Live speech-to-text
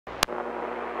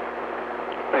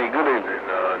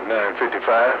955.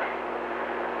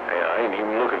 Hey, I ain't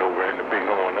even looking over in the big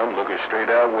horn. I'm looking straight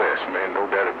out west, man, no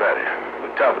doubt about it.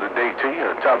 But top of the day to you,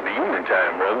 top of the evening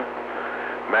time, brother.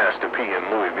 Master P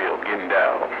in Louisville, getting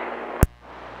down.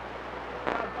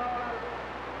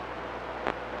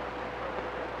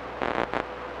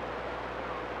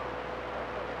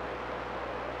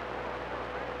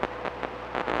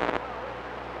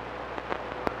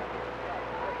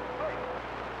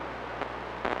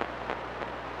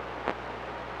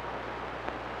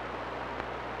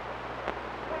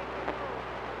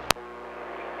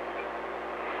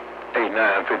 Hey,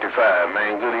 955,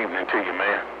 man, good evening to you,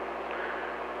 man.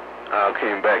 I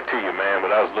came back to you, man,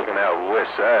 but I was looking out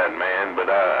west side, man, but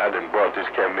I done brought this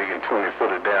cat making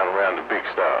 20-footer down around the Big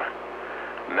Star.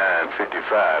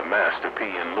 955, Master P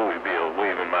in Louisville,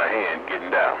 waving my hand, getting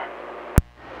down.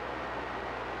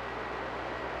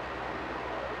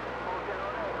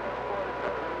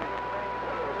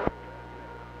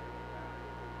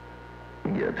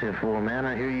 Yeah, 10-4, man,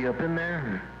 I hear you up in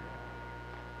there.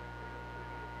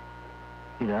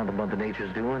 You know how the Mother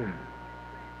Nature's doing?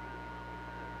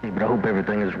 Hey, but I hope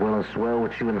everything is well and swell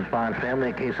with you and the fine family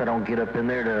in case I don't get up in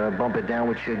there to bump it down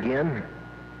with you again.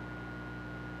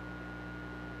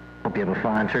 Hope you have a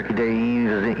fine Turkey Day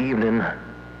evening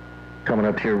coming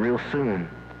up here real soon.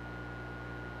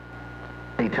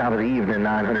 Hey, top of the evening,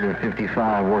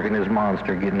 955, working his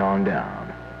monster, getting on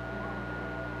down.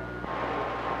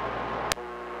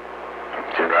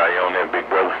 Sit right on there, big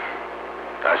brother.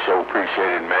 I sure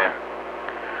appreciate it, man.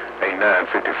 Hey,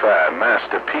 955,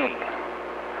 Master P.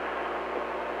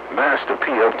 Master P,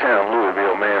 uptown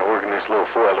Louisville, man, working this little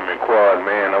 4-element quad,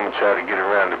 man. I'm going to try to get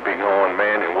around the big horn,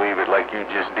 man, and wave it like you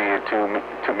just did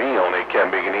to me on that cat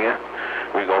making in.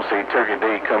 We're going to say Turkey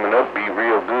Day coming up, be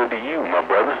real good to you, my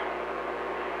brother.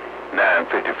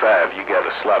 955, you got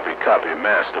a sloppy copy,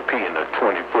 Master P in the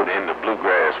 20-foot in the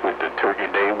bluegrass with the Turkey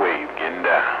Day wave getting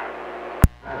down.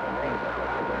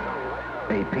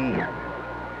 Hey, P.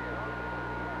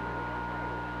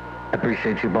 I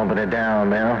appreciate you bumping it down,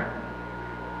 man.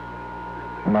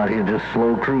 I'm out here just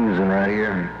slow cruising right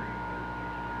here.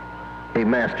 Hey,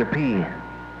 Master P.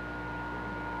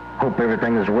 Hope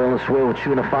everything is well and swell with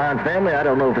you and a fine family. I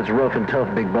don't know if it's rough and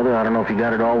tough, big brother. I don't know if you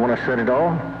got it all when I said it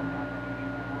all.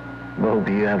 But I hope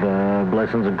you have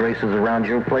blessings and graces around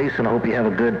your place, and I hope you have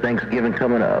a good Thanksgiving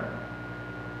coming up.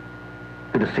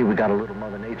 Good to see we got a little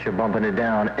Mother Nature bumping it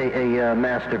down. Hey,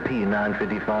 Master P,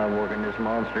 955, working this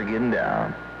monster, getting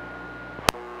down.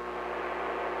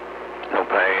 No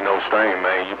pain, no strain,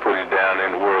 man. You put it down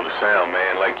in the world of sound,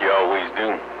 man, like you always do.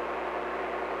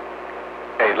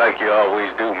 Hey, like you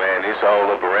always do, man. It's all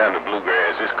up around the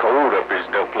bluegrass. It's cold up this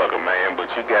duck plucker, man,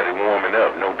 but you got it warming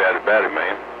up, no doubt about it,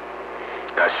 man.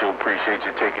 I sure appreciate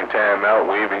you taking time out,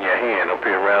 waving your hand up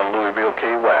here around Louisville,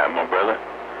 KY, my brother.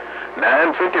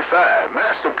 955,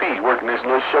 Master P working this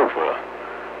little chauffeur.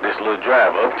 This little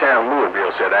driver, uptown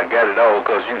Louisville, said, I got it all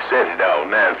because you said it all.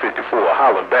 954,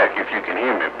 holler back if you can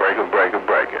hear me. Breaker, breaker,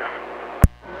 breaker.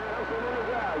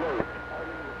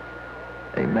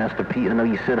 Hey, Master P, I know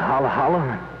you said holler,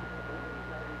 holler.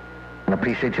 And I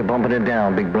appreciate you bumping it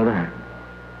down, big brother.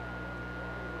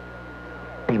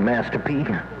 Hey, Master P,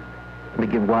 let me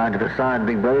get wide to the side,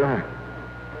 big brother.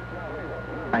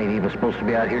 I ain't even supposed to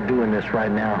be out here doing this right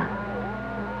now.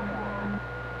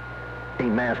 Hey,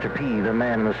 Master P, the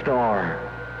man in the star,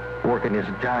 working this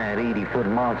giant 80-foot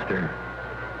monster.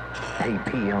 Hey,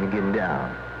 P, I'm getting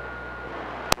down.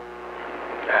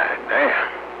 God damn.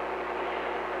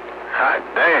 Hot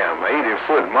damn,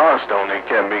 80-foot monster on that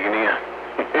cat making in.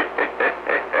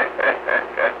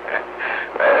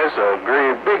 That's a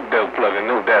great big duck plugger,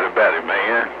 no doubt about it,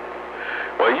 man.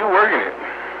 Well, you working it.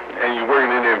 And you working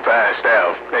it in 5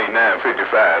 styles. Hey, 955,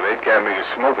 that cat making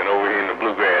smoking over here in the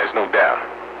bluegrass, no doubt.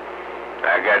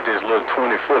 I got this little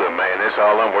 20-footer, man. That's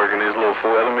all I'm working, this little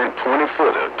 4-element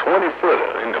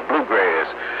 20-footer in the bluegrass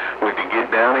with the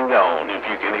get down and gone. If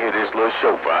you can hear this little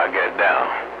chauffeur I got down.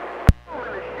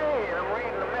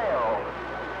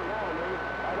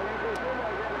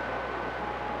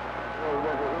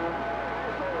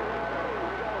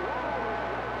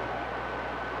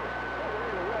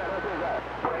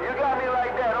 You got me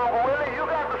like that, Uncle Willie. You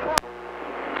got the swamp.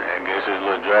 I guess this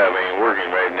little drive ain't working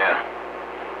right now.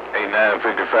 Hey,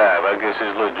 955, I guess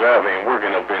this little drive ain't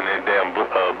working up in that damn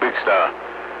Big Star.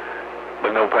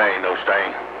 But no pain, no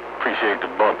strain. Appreciate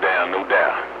the bump down, no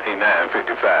doubt. Hey,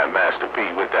 955, Master P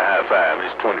with the high five.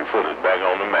 His 20-footers back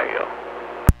on the mail.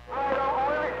 All right, Uncle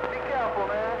Willie, be careful,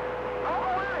 man.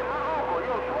 Uncle Willie, my uncle,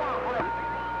 your swamp friend.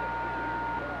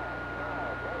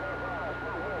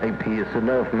 Hey, P, it's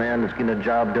enough, man. Let's get the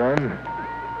job done.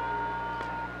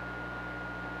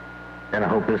 And I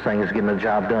hope this thing is getting the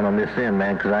job done on this end,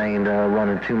 man, because I ain't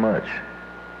running too much.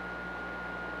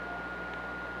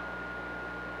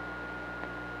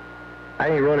 I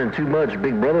ain't running too much,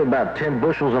 big brother, about 10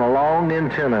 bushels and a long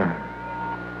antenna.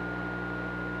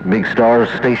 Big Stars,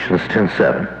 stations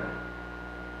 10-7.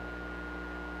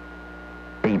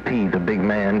 AP, the big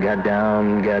man, got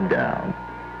down, got down.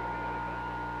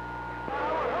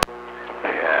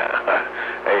 Yeah.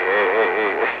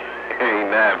 Hey,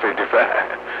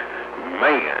 955.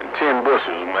 Man, 10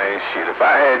 bushels, man. Shit, if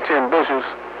I had 10 bushels,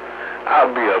 I'd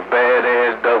be a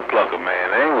badass dope plucker, man.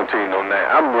 I ain't gonna tell you no name.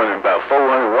 I'm running about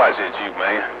 400 watts at you,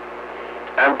 man.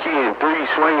 I'm keying 3,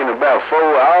 swinging about 4,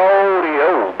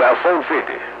 about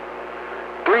 450.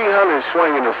 300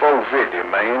 swinging to 450,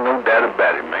 man. No doubt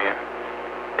about it, man.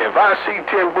 If I see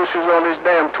 10 bushels on this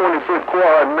damn 20-foot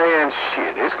quad, man,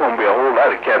 shit, it's gonna be a whole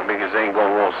lot of cat niggas ain't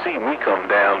gonna want to see me come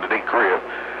down to their crib.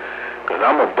 Cause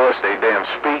I'm gonna bust their damn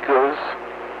speakers.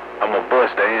 I'm gonna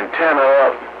bust the antenna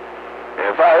up. And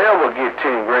if I ever get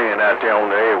 10 grand out there on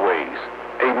the airways,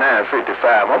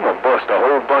 8955, I'm gonna bust a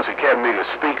whole bunch of cat niggas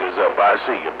speakers up. I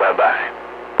see you. Bye-bye.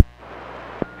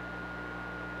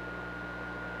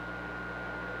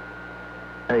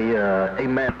 Hey,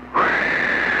 man.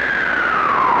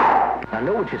 I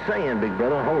know what you're saying, big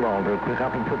brother. Hold on real quick.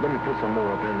 Let me put some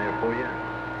more up in there for you.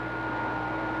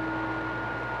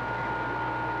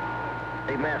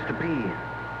 Hey, Master P.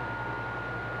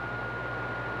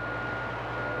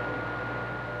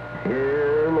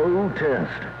 Hello,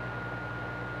 test.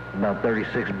 About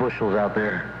 36 bushels out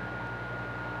there.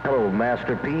 Hello,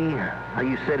 Master P.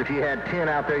 You said if you had 10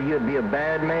 out there, you'd be a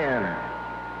bad man.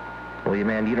 Well,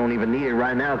 man, you don't even need it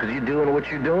right now because you're doing what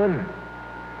you're doing.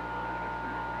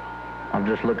 I'm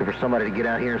just looking for somebody to get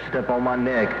out here and step on my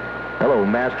neck. Hello,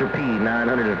 Master P,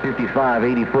 955,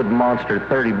 80-foot monster,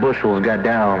 30 bushels got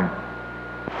down.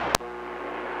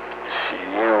 Shit,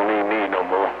 you don't even need no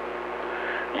more.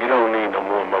 You don't need no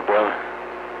more, my brother.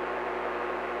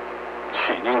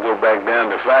 Shit, you can go back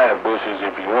down to 5 bushels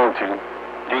if you want to.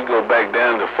 You can go back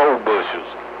down to 4 bushels,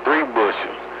 3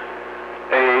 bushels.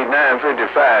 Hey,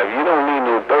 955, you don't need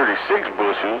no 36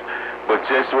 bushels, but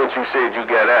just what you said you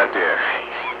got out there.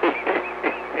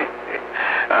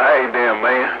 Alright, damn,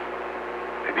 man.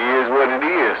 It is what it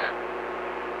is.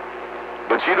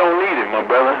 But you don't need it, my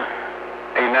brother.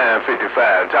 Hey,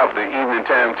 955, top of the evening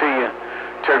time to you.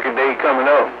 Turkey Day coming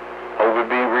up. Hope it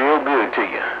be real good to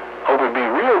you. Hope it be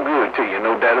real good to you,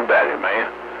 no doubt about it, man.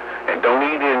 And don't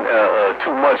eat in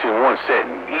too much in one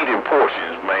setting. Eat in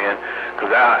portions, man. Because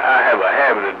I have a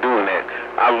habit of doing that.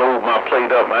 I load my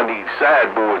plate up. I need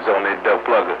sideboards on that duck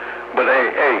plugger. But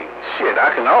hey, shit,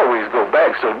 I can always go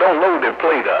back, so don't load that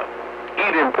plate up.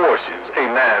 Eat in portions. Hey,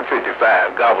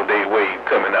 955, Gobble Day Wave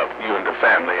coming up. You and the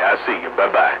family. I see you.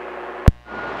 Bye-bye.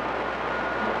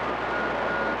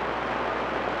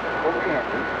 Okay.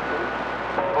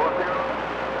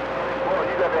 Boy,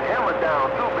 you got the hammer down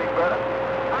too, big brother.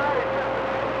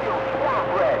 Yo, swamp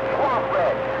rat.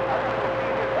 I gotta go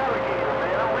feed this alligator,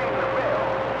 man. I'm ringing the bell.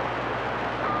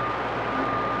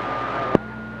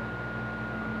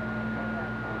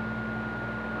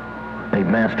 Hey,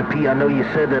 Master P, I know you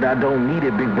said that I don't need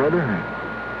it, big brother.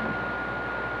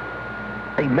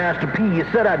 Hey, Master P, you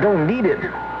said I don't need it.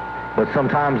 But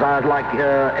sometimes I'd like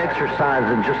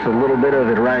exercising just a little bit of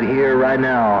it right here, right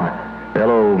now.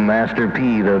 Hello, Master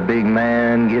P, the big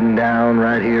man getting down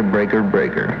right here, breaker.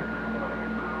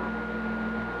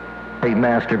 Hey,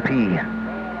 Master P.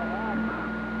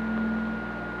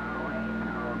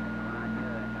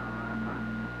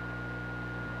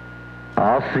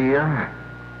 I'll see ya.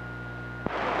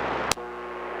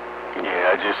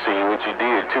 Yeah, I just seen what you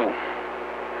did, too.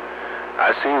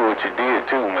 I seen what you did,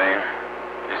 too, man.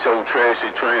 This old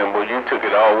trashy tram, boy, you took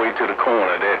it all the way to the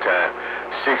corner that time.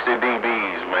 60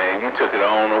 dBs, man. You took it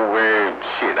on over,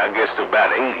 shit, I guess to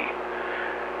about 80.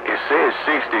 It says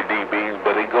 60 dBs,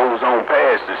 but it goes on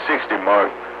past the 60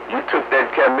 mark. You took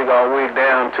that cabinet all the way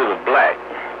down to the black,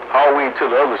 all the way to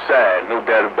the other side, no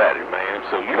doubt about it, man.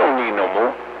 So you don't need no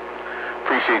more.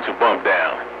 Appreciate your bump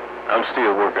down. I'm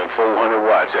still working 400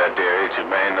 watts out there at you,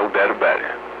 man, no doubt about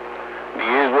it. It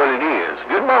is what it is.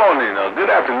 Good morning, or good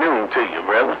afternoon to you,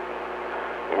 brother.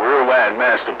 Worldwide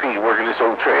Master P working this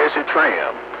old trashy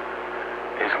tram.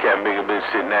 This cat bigger been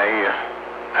sitting out here.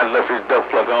 I left his duck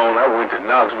plug on. I went to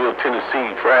Knoxville,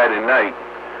 Tennessee Friday night.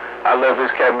 I left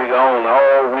his cat bigger on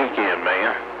all weekend,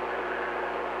 man.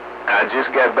 I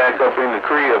just got back up in the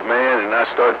crib, man, and I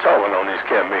started talking on this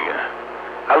cat bigger.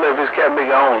 I left this cat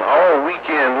bigger on all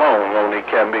weekend long on that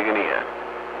cat bigger in.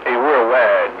 A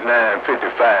worldwide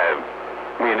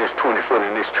 955. Me and this 20-foot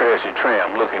in this trashy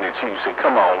tram looking at you, said,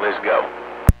 come on, let's go.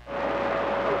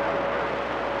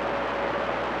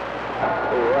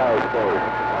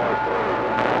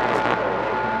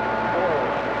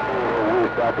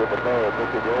 Stop with the man,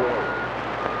 look at your way.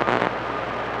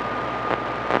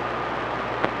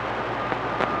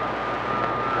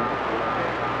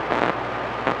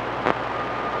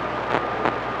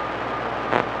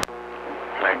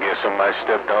 I guess somebody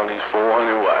stepped on these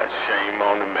 400 watts. Shame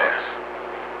on the mess.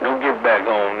 Don't get back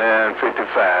on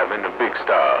 955 in the Big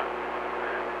Star.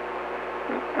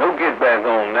 Don't get back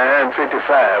on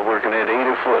 955 working at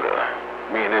 80-footer.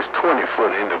 Me and this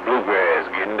 20-footer in the bluegrass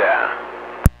getting down.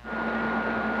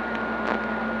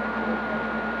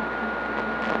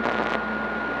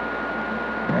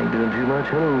 Ain't doing too much.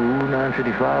 Hello,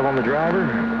 955 on the driver.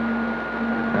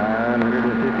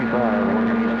 955,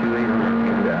 Watergates 2800,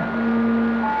 get down.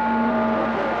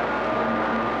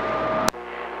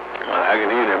 Well, I can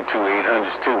hear them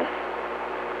 2800s too.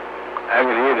 I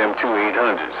can hear them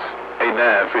 2800s.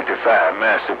 8955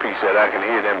 Masterpiece said I can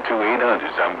hear them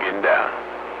 2800s. I'm getting down.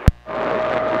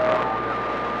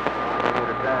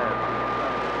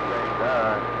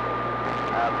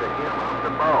 After him on the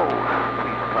ball,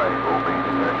 please play, go baby,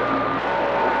 they're down.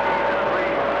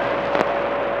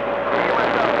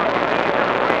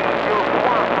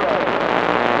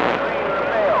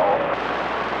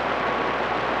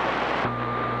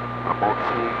 I'm gonna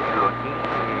tell you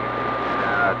again, and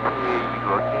I'll tell you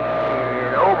again,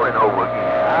 over and over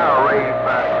again. I'll raise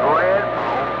my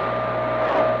grandpa.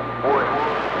 Boy,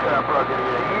 I'm plugging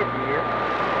in an Indian.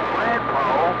 Grandpa.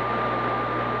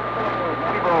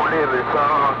 Keep on living,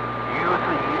 son. You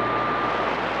see it.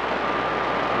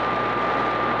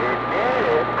 And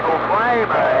then, go find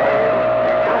my ass.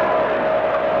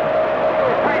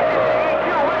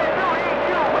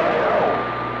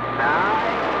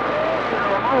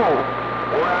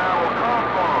 Where I will come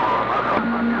from.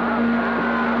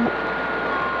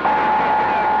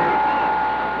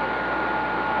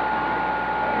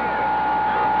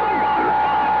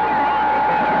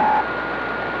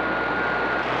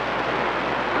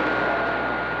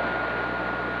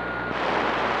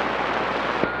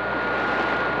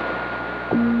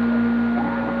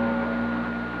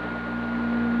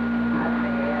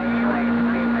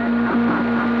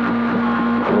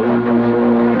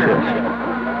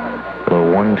 Hello,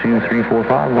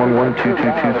 12345,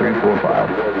 112222345.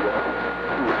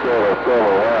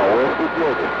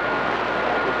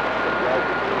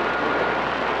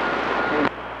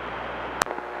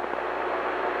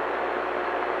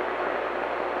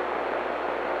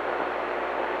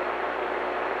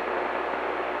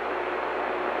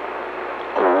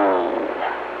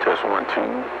 Test 1 2.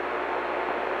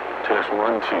 Test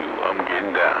 1 2. I'm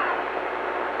getting down.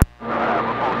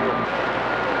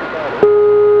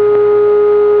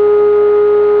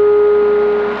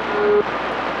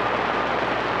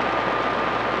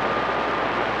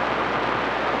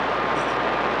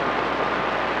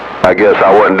 I guess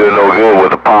I wasn't doing no good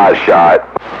with the pod shot.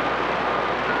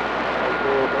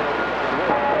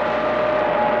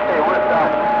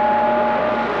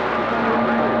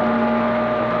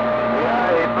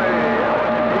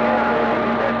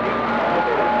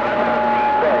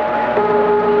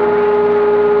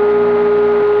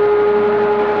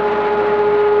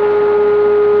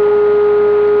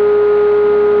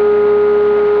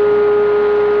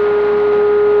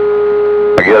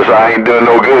 I guess I ain't doing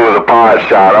no good with a pod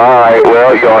shot. Alright,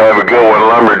 well, y'all have a good one.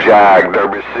 Lumberjack,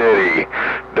 Derby City.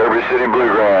 Derby City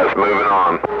Bluegrass, moving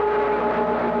on.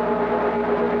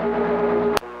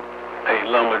 Hey,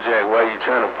 Lumberjack, why you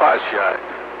trying to pot shot?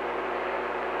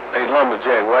 Hey,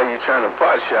 Lumberjack, why you trying to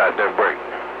pot shot that break?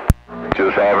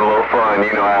 Just having a little fun,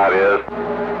 you know how it is.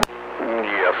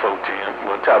 Yeah, 410.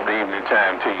 Well, top of the evening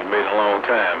time till you made a long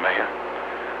time, man.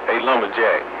 Hey,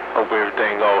 Lumberjack, hope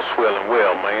everything all swell and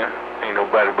well, man. Ain't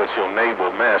nobody but your neighbor,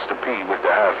 Master P, with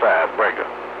the high five breaker.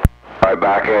 Right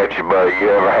back at you, buddy. You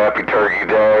have a happy Turkey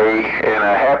Day, and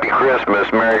a happy Christmas,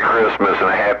 Merry Christmas, and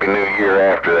a Happy New Year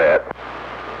after that.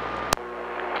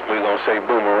 We're gonna say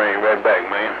boomerang right back,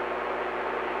 man.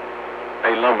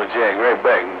 Hey, Lumberjack, right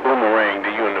back. Boomerang to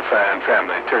you and the fine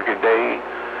family. Turkey Day,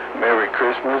 Merry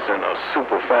Christmas, and a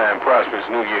super fine, prosperous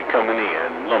New Year coming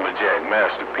in. Lumberjack,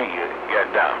 Master P, got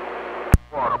down.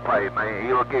 Water pipe, man.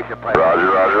 Irrigation pipe.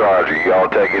 Roger. Y'all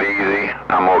take it easy.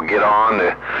 I'm gonna get on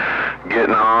to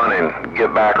getting on and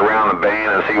get back around the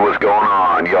band and see what's going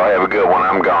on. Y'all have a good one.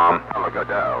 I'm gone. I'll go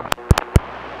down.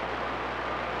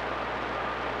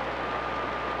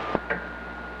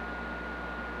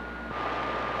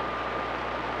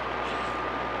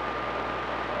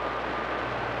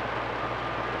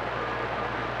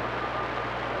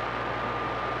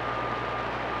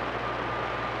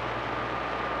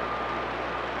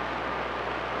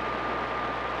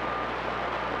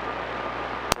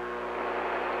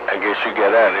 guess you got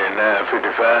out there at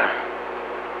 9:55.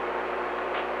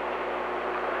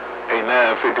 Hey,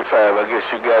 9:55, I guess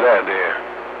you got out there.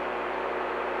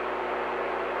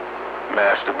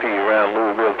 Master P around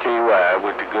Louisville, KY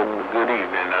with the good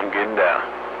evening. I'm getting down.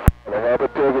 Have a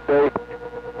good day.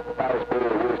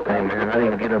 Hey, man, I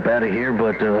didn't get up out of here,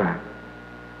 but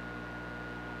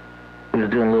we was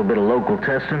doing a little bit of local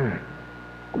testing.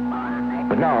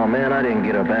 But no, man, I didn't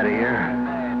get up out of here.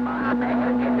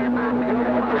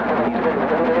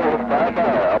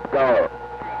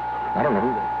 I don't know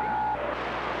who that.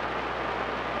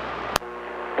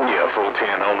 Yeah,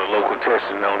 410 on the local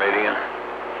testing on that end.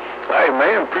 Hey,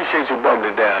 man, appreciate you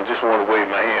bumping it down. Just want to wave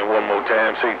my hand one more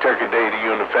time. Say Turkey Day to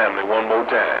you and the family one more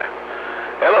time.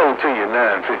 Hello to you,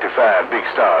 9:55, Big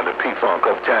Star, the P-Funk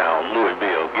uptown,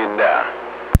 Louisville, getting down.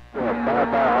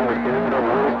 Bye-bye,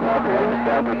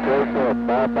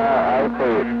 I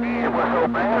say it was so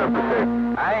bad up there.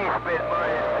 I ain't spent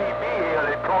money in CB Hill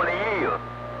in 20 years.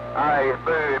 I ain't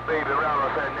buried baby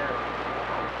Rattler sitting there.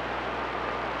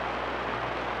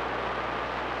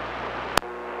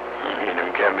 Hear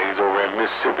them cat niggas over in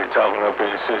Mississippi talking up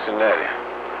in Cincinnati.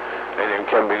 And them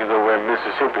cat niggas over in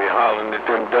Mississippi hollering at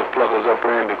them duck pluckers up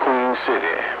there in the Queen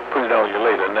City. Put it on you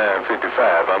later,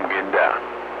 9:55, I'm getting down.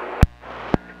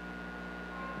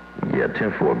 Yeah,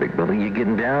 10-4, big brother. You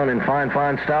getting down in fine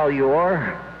style you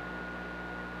are?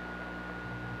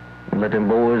 Let them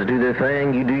boys do their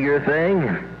thing, you do your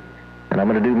thing. And I'm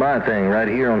going to do my thing right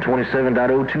here on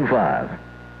 27.025.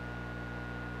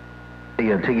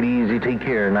 Yeah, take it easy, take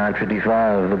care,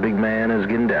 9:55. The big man is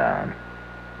getting down.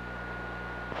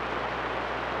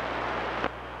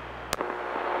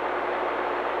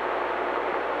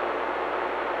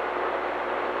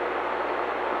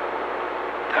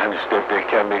 I just stepped that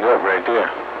cat big up right there.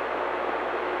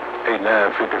 Hey,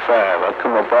 9:55. I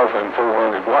come up off him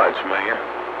 400 watts, man.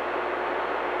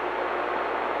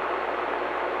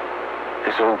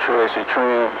 This old trashy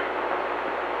trim,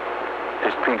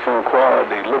 this P-Funk quad,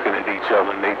 they looking at each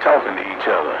other and they talking to each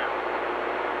other.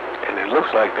 And it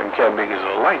looks like them cat biggers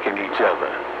are liking each other.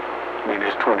 I mean,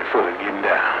 this 20-footer getting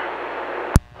down.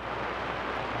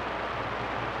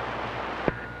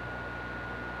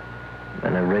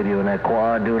 And that radio and that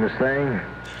quad doing his thing.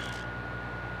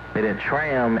 And that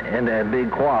tram and that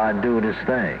big quad doing his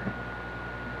thing.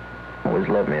 Always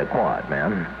loved me a quad,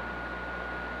 man.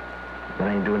 But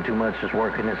I ain't doing too much, just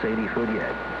working this 80-foot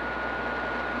yet.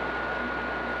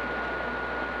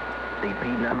 DP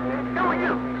now. Who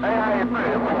you? Hey, how you doing?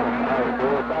 I was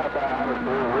doing bye-bye. I was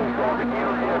doing restock again.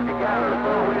 If you got it,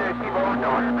 go with it. Keep on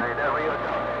doing it, man. That's real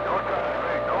talk. Don't try to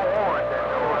make no warrant.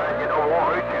 You don't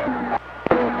want to hurt you.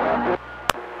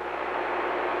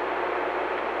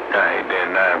 Alright, then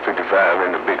 9:55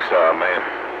 in the Big Star, man.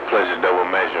 Pleasure double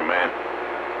measure, man.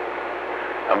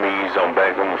 I'm gonna ease on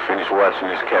back. I'm gonna finish watching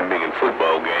this cat biggin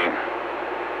football game.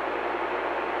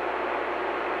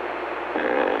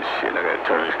 Shit, I gotta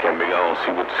turn this cat big on,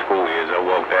 see what the score is. I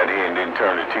walked out here and didn't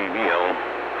turn the TV on.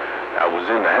 I was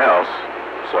in the house,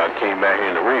 so I came back here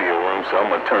in the radio room, so I'm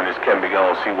gonna turn this cat big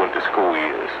on, see what the score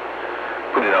is.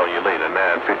 Put it on you later,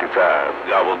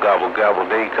 9:55. Gobble, gobble, gobble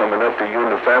day coming up to you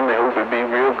and the family. Hope it be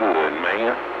real good,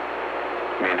 man.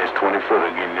 Me and this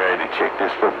 20-footer getting ready to check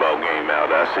this football game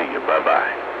out. I see you.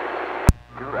 Bye-bye.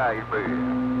 You're right, baby.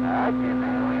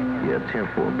 Yeah,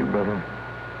 10-4, big brother.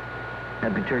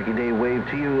 Happy Turkey Day wave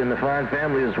to you and the fine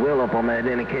family as well up on that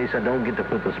end in case I don't get to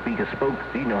put the speaker spoke.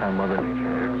 You know how Mother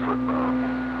Nature is. Football.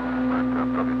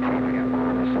 I'm talking TV.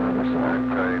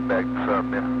 Turn it back to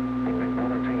something.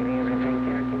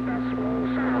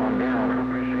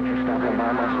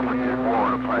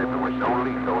 Water pipe with no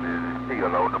leak on it. It's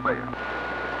still on the mail.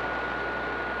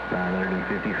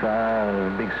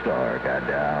 955, Big Star, got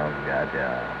down. Yeah,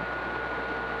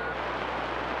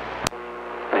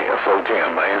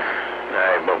 410, man.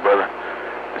 Alright, my brother.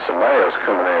 There's somebody else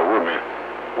coming there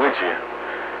with you,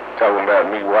 talking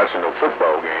about me watching a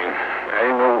football game. I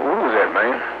didn't know, who was that,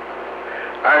 man?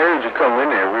 I heard you come in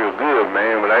there real good,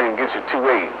 man, but I didn't get you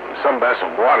 2-8. Something about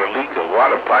some water leak or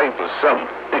water pipe or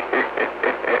something.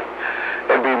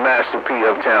 That'd be Master P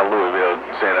uptown Louisville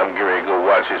saying I'm getting ready to go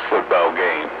watch his football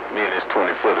game. Me and this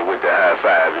 20-footer with the high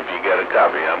five. If you got a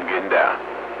copy, I'm getting down.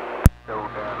 No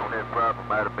doubt on that problem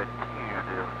might have been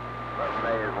accused of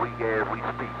last week as we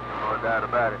speak. No doubt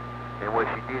about it. And what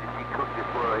she did is she cooked it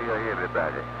for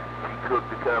everybody. She cooked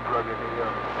the car plug in here,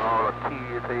 all the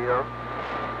kids here,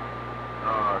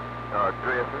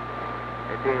 dressing.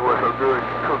 And then what's so good,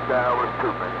 she cooked ours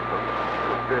too, man. So she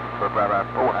cooked dressing for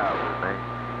about 4 hours, man.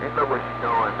 Ain't know what she's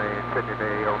doing, man. Sitting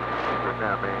there on the computer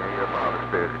now, man. Your mother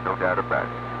spared it, no doubt about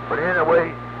it. But anyway,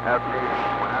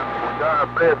 when God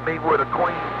blessed me with a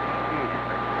queen,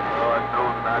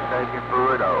 I thank you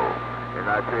for it all. And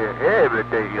I say every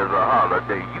day is a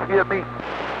holiday. You hear me?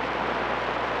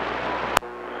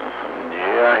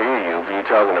 Yeah, I hear you. If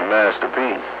you're talking to Master P.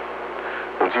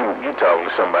 But you talking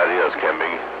to somebody else,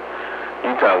 Cammy.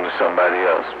 You talking to somebody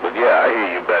else. But yeah, I hear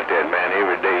you about that, man.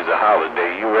 Every day's a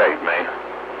holiday. You're right, man.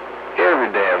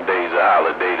 Every damn day's a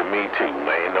holiday to me too,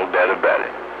 man. No doubt about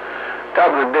it.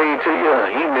 Top of the day to you,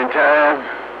 evening time,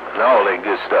 and all that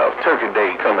good stuff. Turkey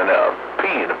Day coming up. P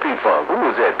and the P-Funk. Who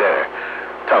was that there?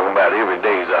 Talking about every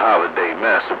day's a holiday.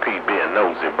 Master P being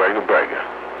nosy. Breaker.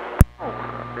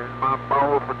 I've been my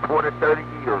ball for 20, 30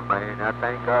 years, man. I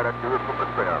thank God I do it for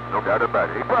myself. No doubt about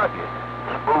it. Hey, Pocket,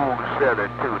 smooth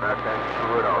selling too, and I thank you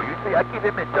for it all. You see, I keep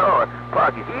him in charge.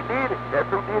 Pocket, he did it. That's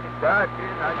who did it. God did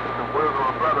it. I just a word on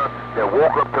a brother that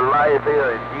woke up to life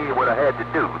here and did what I had to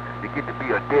do to get to be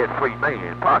a debt-free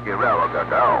man. Pocket Rattler got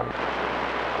down.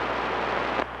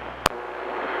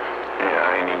 Yeah, I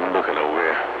ain't even looking over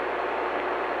here.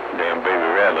 Damn baby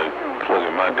Rattler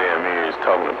plugging my damn ears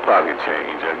talking to pocket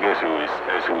change. I guess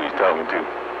that's who he's talking to.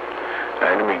 All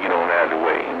right, let me get on out of the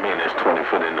way. Me and this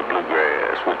 20-foot in the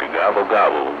bluegrass with the gobble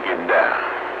getting down.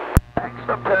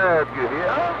 Sometimes you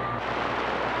hear.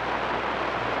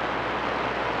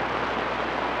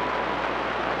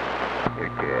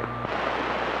 Okay.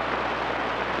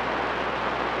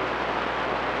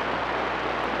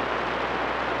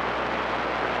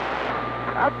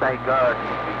 I thank God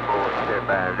these people sit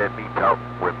by and let me talk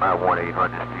with my 1-800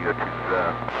 still too.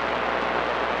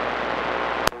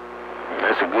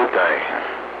 That's a good thing.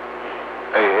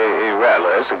 Hey,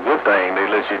 Rattler, that's a good thing they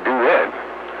let you do that.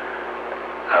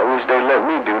 I wish they let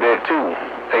me do that too.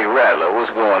 Hey, Rattler,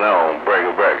 what's going on,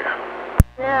 Breaker?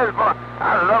 Yes, but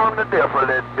I love them to death for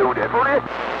letting do that. For this.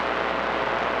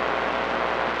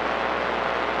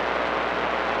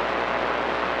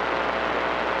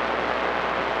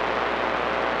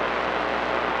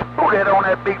 Who that on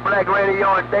that big black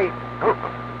radio and date?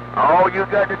 All you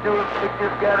got to do is pick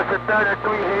this guy to 33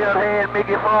 hell hand, make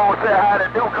your phone say how to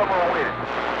do. Come on with it.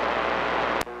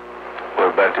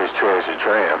 What about this trashy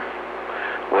tram?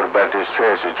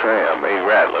 Hey,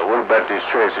 Rattler, what about this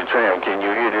trashy tram? Can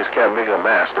you hear this Camilla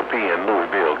Master P in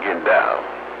Louisville getting down?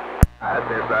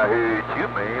 Since I heard you,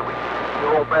 man, we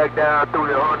go back down through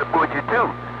the on the butcher too.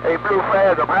 Hey, Blue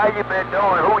Phasm, how you been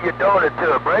doing? Who your daughter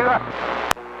to, Breaker?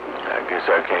 I guess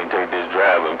I can't take this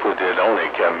drive and put that on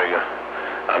it, Camilla.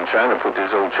 I'm trying to put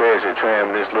this old trashy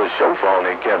tram, this little chauffeur on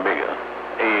it, Camilla.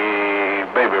 Hey,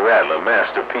 baby Rattler,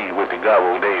 Master P with the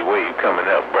gobble day wave coming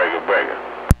up, Breaker.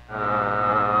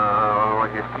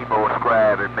 Just keep on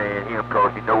scribing, man, him,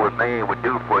 cause you know what man would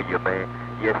do for you, man.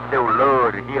 You still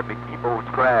love to hear me keep on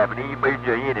scribing, he made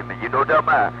your enemy, you know that,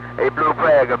 man? Hey, Blue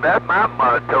Phasm, that's my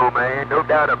motto, man, no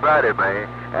doubt about it, man.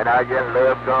 And I just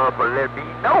love God for letting me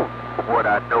know what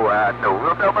I know. You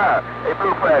know that, man? Hey,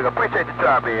 Blue Phasm, appreciate the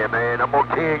drop in, man. I'm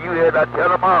gonna tell you as I tell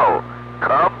them all.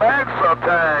 Come back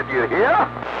sometime, you hear?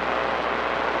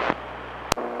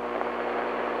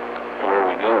 Where are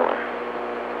we going?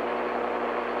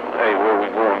 Hey, where are we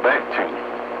going back to?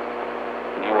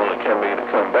 You want to come here to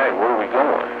come back? Where are we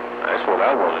going? That's what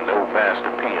I want to know. Master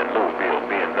P and Louisville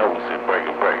being nosy,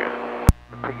 Breaker.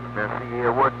 Now see here,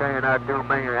 what thing I do,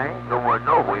 man, I ain't going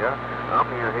nowhere. I'm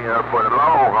here for the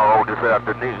long haul this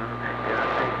afternoon. And I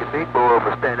thank the big boy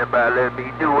for standing by letting me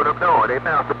do what I'm doing. They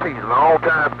Master P, long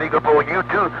time speak up on you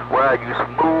too. While you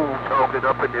smooth talking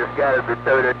up in this Galaxy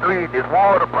 33 in this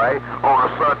water pipe on a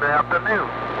Sunday afternoon.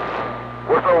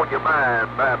 What's on your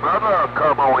mind, my brother?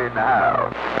 Come on in the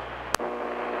house.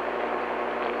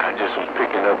 I just was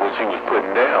picking up what you was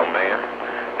putting down, man.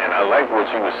 And I like what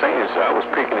you was saying, so I was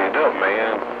picking it up,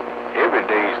 man. Every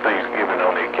day's Thanksgiving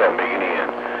on that kept making in.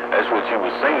 That's what you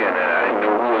was saying, and I didn't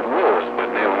know who it was. But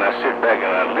then when I sit back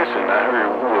and I listen, I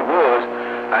heard who it was.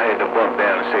 I had to bump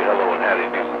down and say hello and how they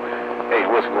do. Hey,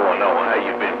 what's going on? How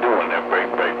you been doing that break?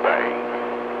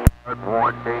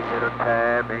 One day at a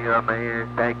time here, man.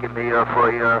 Thanking here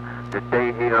for here. The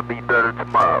day here be better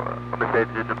tomorrow. I'm going to say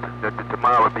the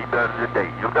tomorrow be better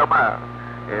today. You know my.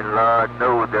 And Lord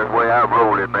knows that's where I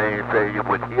roll it, man. Say you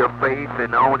with your faith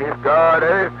and on his God,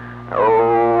 eh?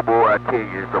 Oh boy, I tell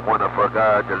you, it's a wonderful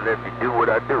God to let me do what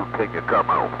I do. Can you come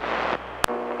on?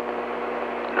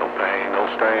 No pain, no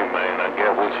strain, man. I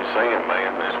get what you're saying,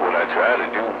 man. That's what I try to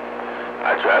do.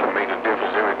 I try to make a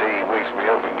difference every day. He wakes me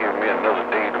up and gives me another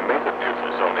day to make a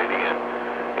difference on that end.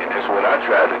 And that's what I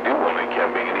try to do when they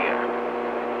kept making it in.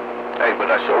 Hey,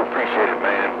 but I sure appreciate it,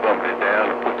 man. Bumping it down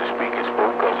and put the speakers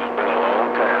spoke, because it's been a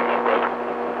long time, my brother.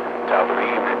 Top of the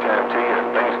evening time to you.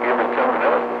 Thanksgiving coming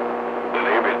up. But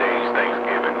every day's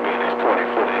Thanksgiving. Me and this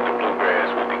 20-foot in the bluegrass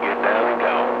with the get down and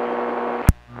gone.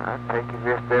 I think it's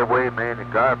just that way, man. The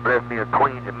God God bless me a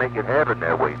queen to make it happen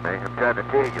that way, man. I'm trying to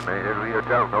tell you, man. That's real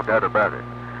talk, no doubt about it.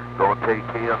 Gonna take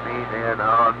care of me, man.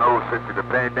 I know since the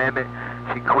pandemic,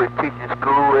 she quit teaching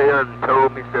school here and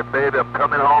told me, said, baby, I'm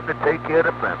coming home to take care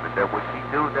of the family. That's what she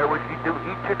do. That's what she do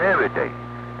each and every day.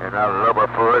 And I love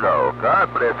her for it all. God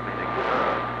bless me to get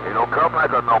her. It don't come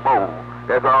like her no more.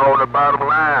 That's all the bottom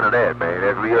line of that, man.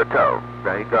 That's real talk.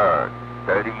 Thank God.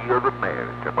 30 years of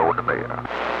marriage. I'm on the mayor.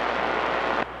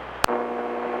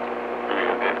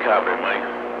 Real good copy, man.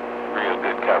 Real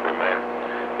good copy, man.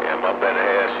 Yeah, my better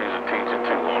half, she's a teacher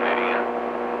too on that end.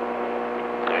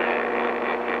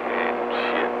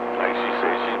 Shit, like she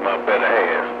said, she's my better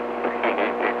half.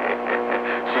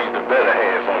 She's the better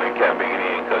half on the copy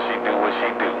end, because she do what she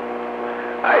do.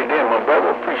 Alright then, my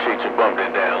brother, appreciate you bumping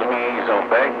it down. Let me ease on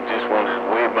back. Just wanted to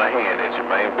wave my hand at you,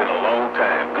 man. Been a long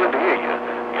time. Good to hear you.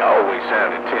 You always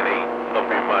sounded 10-8 up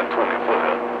in my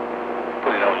 20-footer.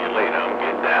 Put it on you later. I'm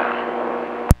getting down.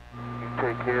 You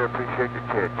take care. Appreciate the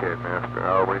chat, master.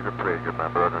 Always a pleasure, my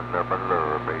brother. Nothing but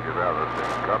love, baby. Rattler.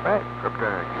 Come back.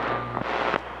 Sometime.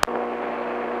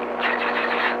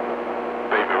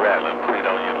 Baby Rattler, put it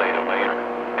on you later, man.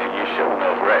 And you sure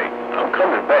enough right. I'm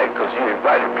coming back because you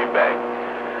invited me back.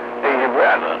 Hey,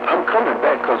 Rattler, I'm coming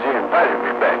back because you invited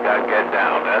me back. I get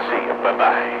down. I see you.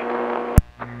 Bye-bye.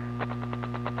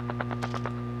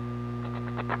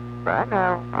 Right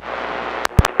now.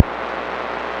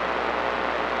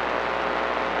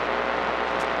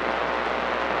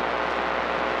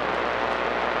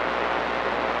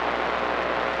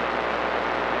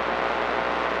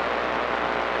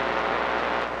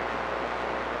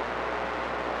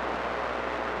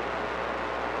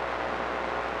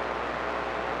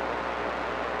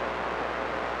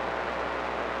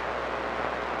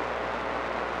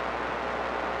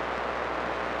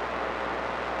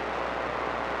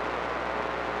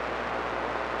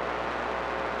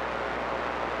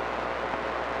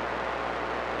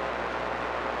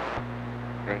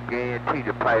 And guarantee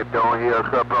the pipe down here is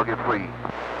bucket free.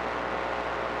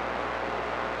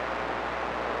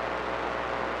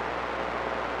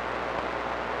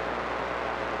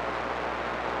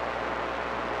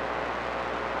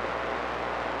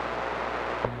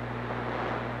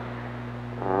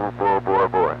 Oh boy, boy,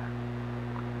 boy.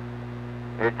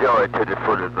 Enjoy it to the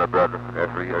fullest, my brother.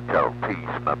 That's real talk.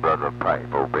 Peace, my brother. Pipe,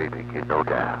 oh baby, get no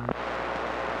down.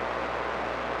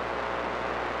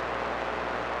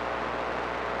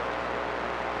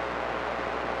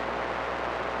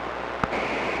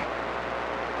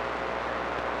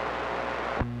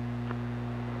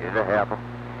 It'll happen.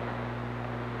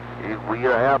 It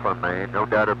will happen, man. No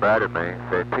doubt about it, man.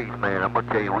 Say, peace, man. I'm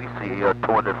gonna tell you, we see here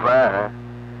 25,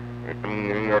 and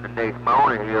then here the next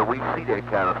morning here, we see that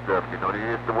kind of stuff. You know,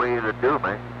 that's just the way it'll do,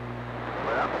 man.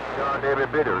 But I'm enjoying every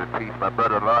bit of it, peace. My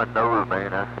brother, Lord knows,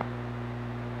 man. I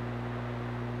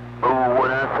move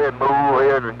when I said move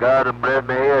here, and God will bless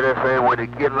me here. They say when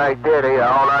it get like that, here,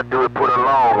 all I do is put a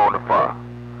log on the fire.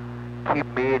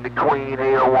 Keep me and the queen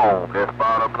here warm. That's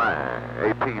bottom line.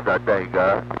 Hey, peace, I thank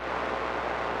God.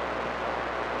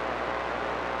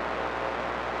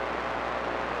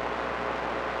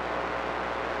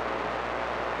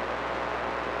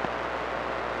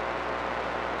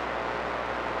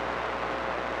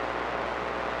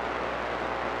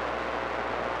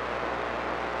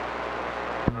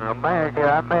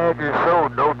 I imagine so,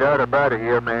 no doubt about it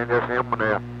here, man. That's him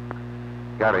there.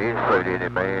 Got an insert in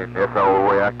it, man. That's the only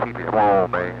way I keep it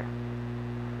warm, man.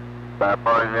 By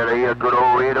burning that here good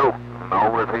old red oak. And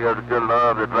always here the good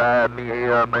love to drive me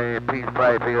here, man. Peace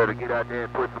pipe here to get out there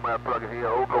and put some out plug here.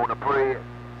 Oak on the bread.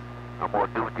 I'm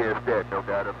gonna do just that, no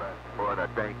doubt about it. Boy, I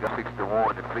thank God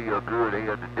 61 to feel good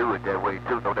here to do it that way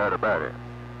too, no doubt about it.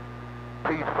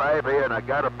 Peace pipe here, and I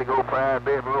got a big old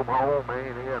 5-bedroom home,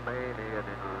 man, here, man, here, and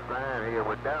the sign here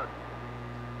went down,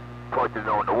 pointed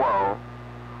on the wall.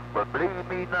 But believe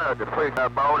me not, the first I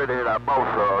bought it, and I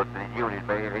bought the unit,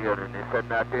 man, here, and it's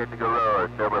sitting out there in the garage.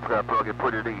 Never got plug and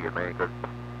put it in, man, because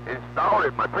installed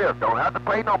it myself. Don't have to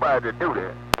pay nobody to do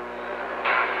that.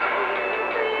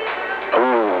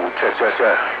 Oh,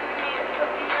 cha-cha-cha.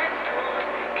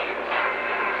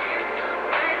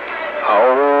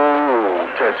 Oh,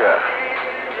 cha-cha.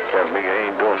 That nigga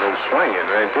ain't doing no swinging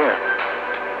right there.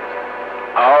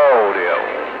 Oh, there.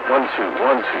 1, 2,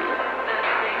 1, 2.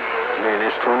 And then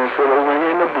this 20-foot over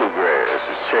here in the bluegrass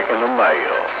is checking the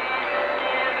mail.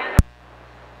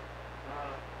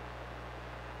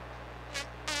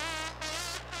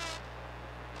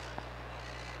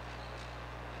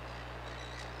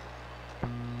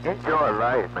 Enjoy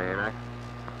life, man.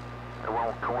 I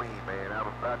want queen, man. I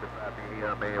was about to be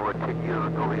here, man, 10 years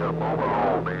ago here, mobile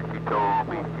home, man. She told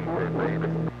me, she said, baby,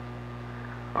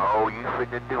 All you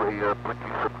finna do here, put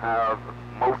you some house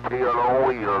motel on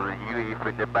wheels and you ain't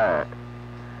finna buy it.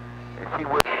 And see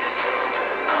what...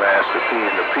 Master P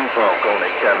and the P-Funk on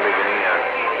that cat making in.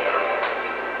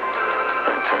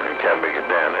 I'm turning cat making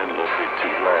down, that's a little bit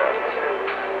too loud.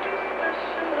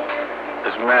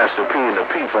 It's Master P and the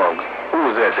P-Funk. Who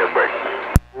was that breaking?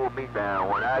 Pull me down.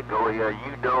 When I go here,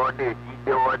 you doing this, you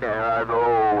doing that. I go,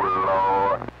 oh,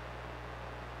 Lord.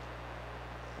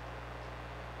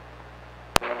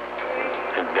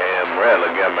 That damn Rattler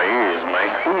got my ears,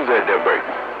 man. Who's that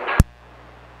breaking?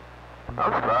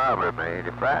 I'm sorry, man.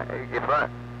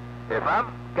 If I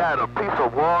got a piece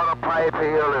of water pipe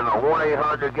here and a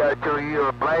 1-800 got your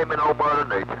ear, blame it on Mother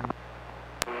Nature.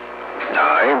 Nah,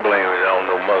 I ain't blaming it on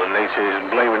no Mother Nature. It's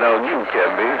blaming it on you,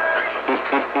 Cat B.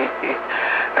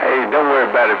 Hey, don't worry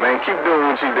about it, man. Keep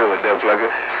doing what you doing, that plugger.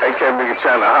 Hey, Cat B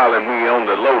trying to holler at me on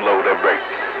the low that break.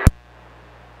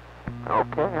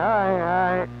 Okay, all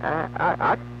right.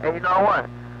 Hey, you know what?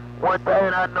 One thing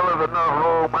I know is enough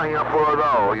room out here for us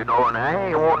all, you know, and I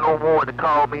ain't want no one to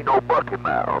call me no bucket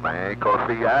mouth, man. Cause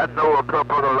see, I know a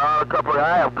lot of couple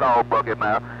I have called bucket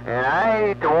mouth, and I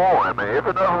ain't the one, man. There's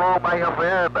enough room out here for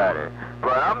everybody.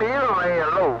 But I'm here laying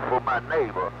low for my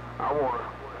neighbor. I want to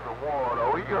put some water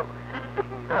on you.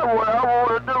 That's what I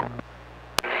want to do.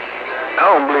 I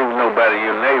don't believe nobody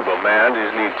your neighbor, man. I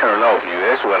just need to turn off you.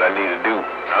 That's what I need to do.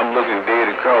 I'm looking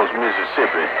dead across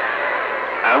Mississippi.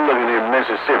 I'm looking at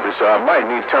Mississippi, so I might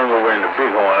need to turn over in the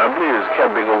Bighorn. I believe it's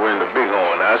Cat Big over in the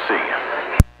Bighorn. I see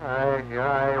you. All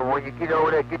right. When you get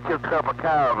over there, get your cup of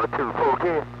cow or two,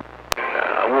 okay?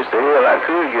 I wish the hell I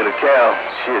could get a cow.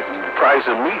 Shit, the price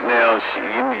of meat now,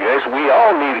 shit, we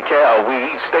all need a cow. We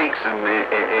eat steaks and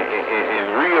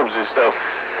ribs and stuff.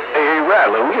 Hey,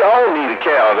 Rattler, we all need a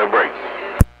cow to break.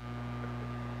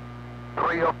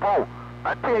 3 or 4.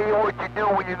 I tell you what you do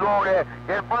when you go there,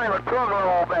 then bring a truck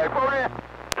on back. Go there.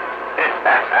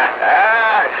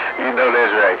 You know that's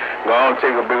right. Go on,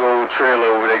 take a big old trailer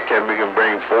over there, Cat Big, and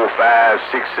bring 4, 5,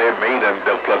 6, 7, 8 of them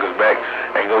duck pluckers back,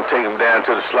 and go take them down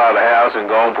to the slaughterhouse and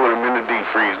go and put them in the deep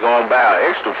freeze. Go and buy an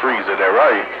extra freezer there,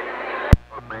 right?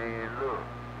 Oh, man, look.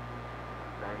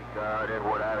 Thank God that's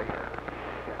what I hear.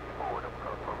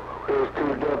 There's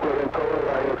 2 duck plugging cold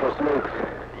out here for snakes.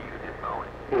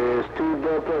 There's 2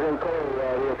 duck plugging cold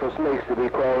out here for snakes to be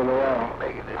crawling around.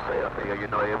 Making itself here, you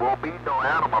know, it won't be no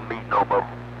animal meat no more.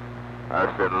 I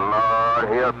said,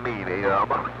 Lord, help me, there.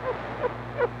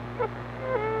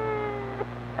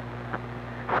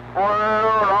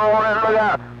 Well, look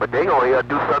out. But they gonna here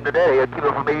do something today. He'll keep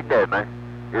it from eating that, man.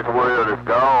 This world is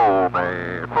gone,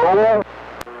 man. Fool.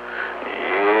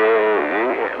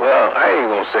 Yeah. Well, I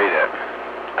ain't gonna say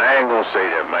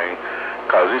that, man.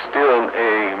 Cause it's still,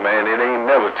 hey, man, it ain't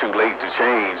never too late to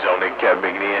change on that Cat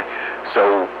Big end.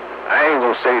 So, I ain't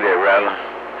gonna say that, Rattler.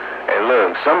 And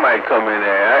look, somebody come in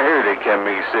there, I heard that Cat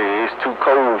Big say it's too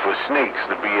cold for snakes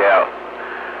to be out.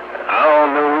 I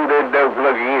don't know who that duck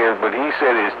plugger is, but he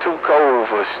said it's too cold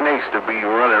for snakes to be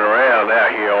running around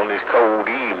out here on this cold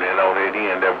evening on that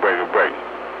end, that break.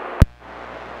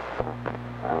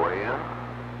 Well,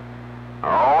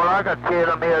 all I can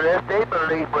tell them here, that's their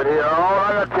belief, but here, all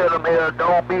I can tell them here,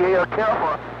 don't be here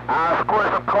careful. I'll squirt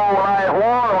some cold ice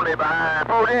water on their behind.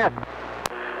 Put in.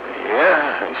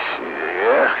 Yeah.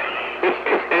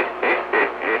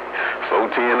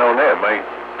 410 on that, mate.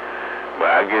 But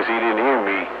I guess he didn't hear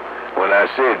me when I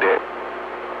said that.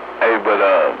 Hey, but,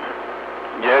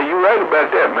 yeah, you're right about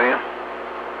that, man.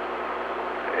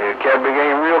 Cat Big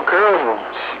ain't real careful.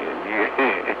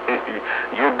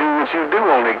 You do what you do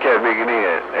on that Cat Big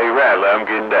end. Hey, Rattler, I'm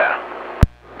getting down.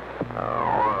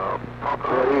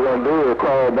 What he gonna do is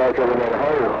crawl back up in that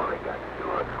hole.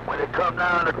 When it come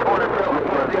down to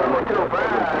 27,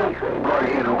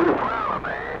 25,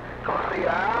 man.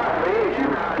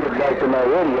 Get back to my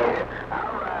radio.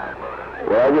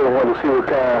 Well, I just want to see what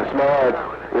kind of smart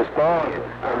response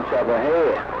from Chopper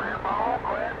had.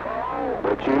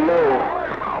 But you know.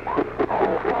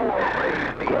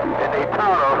 And they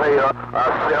taught us here,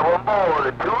 7 boys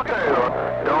and 2 girls.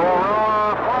 Don't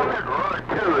run from it, run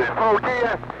to it.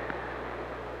 410.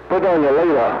 Put on your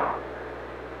later.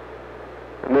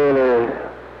 And then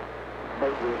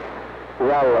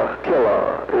Rattler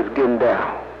Killer is getting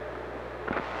down.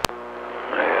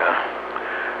 Yeah.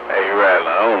 Hey,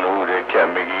 Rattler, I don't know who that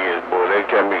Cat Big is, boy. That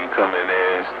Cat Big come in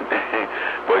there.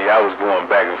 Boy, y'all was going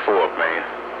back and forth, man.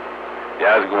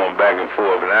 Y'all was going back and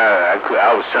forth, and I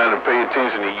was trying to pay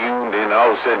attention to you, and then all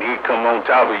of a sudden he'd come on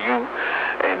top of you,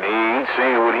 and he's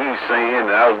saying what he's saying, and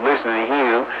I was listening to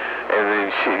him, and then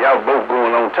shit, y'all both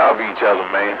going on top of each other,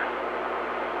 man.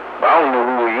 But I don't know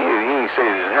who he is. He ain't said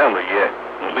his handler yet.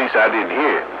 At least I didn't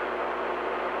hear it.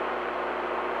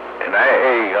 And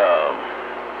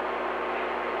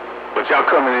but y'all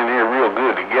coming in here real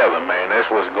good together, man.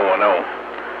 That's what's going on.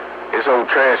 This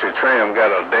old trashy tram got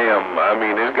a damn, I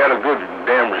mean, it's got a good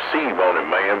damn receive on it,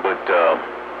 man, but,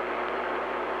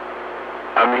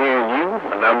 I'm hearing you,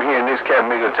 and I'm hearing this cat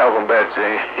nigga talking about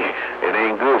saying it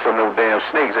ain't good for no damn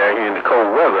snakes out here in the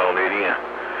cold weather on that end.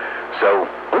 So,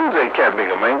 who's that cat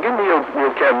nigga, man? Give me your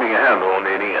cat nigga handle on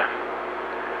that end.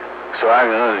 So I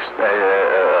can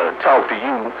talk to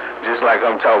you just like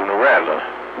I'm talking to Rattler.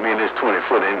 Me and this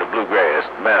 20-footer in the bluegrass,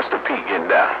 Master P getting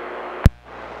down.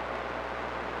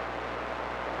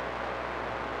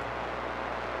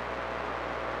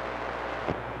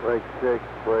 Break 6,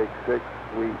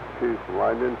 Sweet Tooth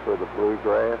London for the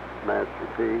Bluegrass, Master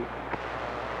P.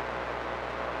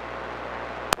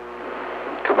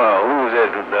 Come on, who was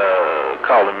that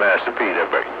calling Master P that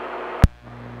break?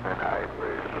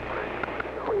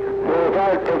 Well, if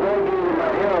I give you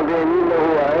my hell, then you know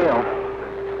who I am.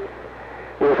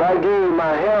 If I give you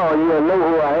my hell, you'll know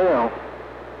who I am.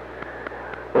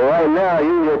 But right now,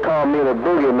 you just call me the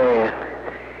boogeyman.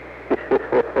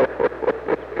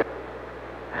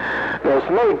 The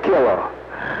snake killer,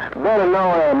 better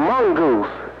known as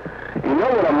mongoose. You know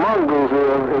what a mongoose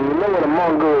is, and you know what a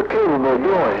mongoose is capable of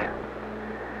doing.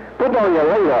 Put on your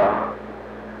radar.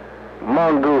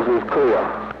 Mongoose is clear.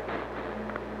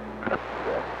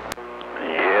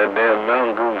 Yeah, damn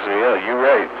mongoose, yeah, you're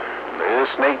right. They're a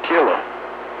snake killer.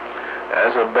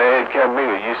 That's a bad cat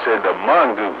nigga. You said the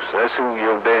mongoose. That's who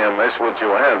that's what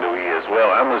your handle is.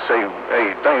 Well, I'm gonna say,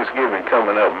 hey, Thanksgiving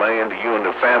coming up, man, to you and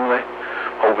the family.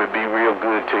 Hope it be real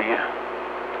good to you.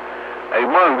 Hey,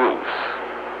 mongoose.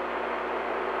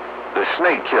 The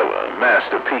snake killer,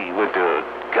 Master P, with the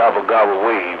gobble gobble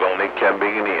wave on that cat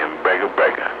big and in,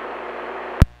 breaker.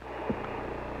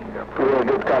 Real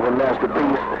good copy, Master P.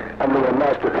 I mean, a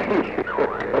Master P.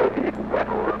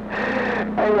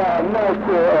 Hey,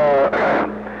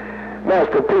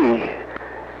 Master P,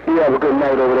 you have a good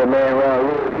night over there, man, around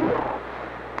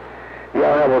here.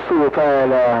 Y'all have a super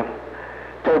fine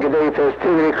Turkey Day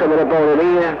festivity coming up on the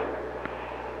end.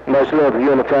 Much love to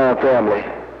you and the fine family.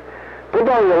 Put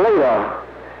on your radar,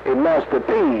 a Master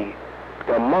P,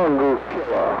 the mongoose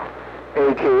killer,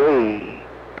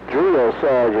 a.k.a. Drill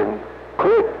Sergeant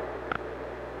Click.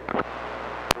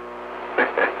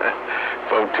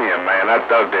 410, man, I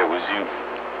thought that was you.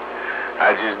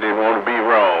 I just didn't want to be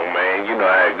wrong, man. You know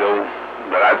how it goes.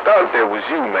 But I thought that was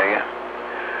you, man.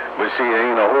 But see, there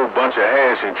ain't a whole bunch of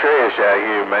hash and trash out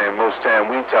here, man. Most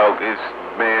time we talk, it's,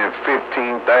 man,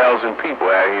 15,000 people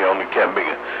out here on the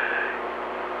Catbigger.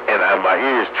 And my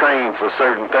ears trained for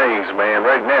certain things, man.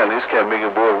 Right now, this Catbigger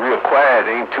boy real quiet.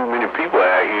 There ain't too many people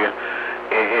out here.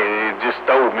 And it just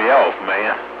throws me off,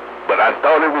 man. But I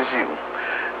thought it was you.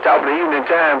 Top of the evening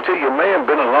time to you, man.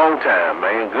 Been a long time,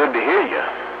 man. Good to hear you.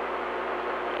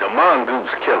 The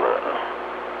mongoose killer.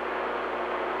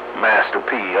 Master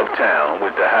P uptown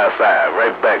with the high five.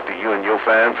 Right back to you and your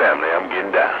fine family. I'm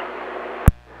getting down.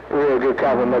 Real good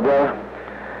copy, my brother.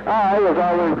 It was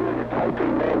always good to talk to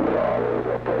you, man. You always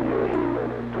up there, you're a hero,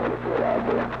 20-foot out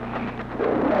there.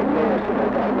 Like nasty, no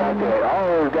doubt about that. I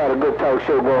always got a good talk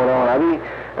show going on. I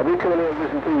be coming in and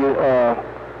listening to you,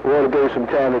 Watergates from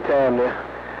time to time there.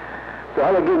 So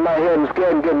I'm gonna get my head in the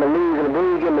scat and get my knees in the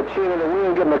breeze, get my chin in the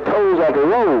wind, get my toes out the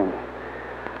road.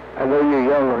 I know you're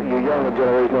younger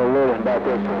generation don't know about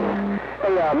that.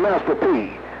 Hey, Master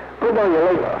P, put on your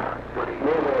radar.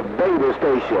 Baby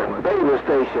station,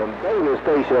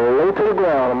 low to the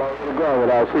ground. I'm on the ground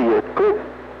without see you. Click.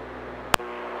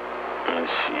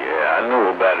 Yeah, I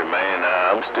know about it, man.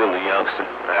 I'm still a youngster.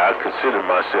 I consider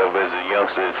myself as a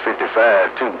youngster at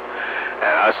 55, too.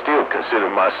 And I still consider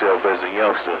myself as a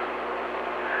youngster.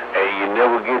 Hey, you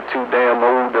never get too damn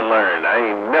old to learn. I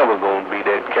ain't never gonna be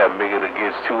that cat nigga that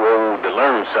gets too old to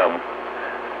learn something.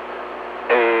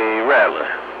 Hey, Rattler.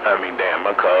 I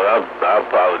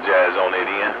apologize on that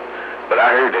end. But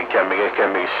I heard that cat nigga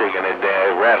shaking that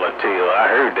damn Rattler tail.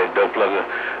 I heard that dope plugger,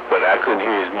 but I couldn't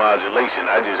hear his modulation.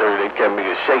 I just heard that cat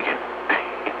nigga shaking.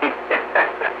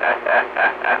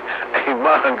 Hey,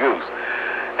 mongoose.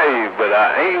 Hey, but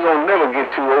I ain't gonna never get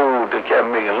too old to cat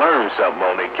nigga learn something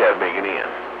on that cat nigga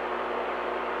end.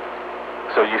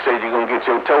 So you said you're gonna get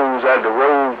your toes out the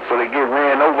road before they get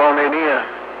ran over on that end?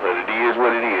 But it is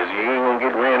what it is. You ain't gonna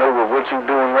get ran over what you're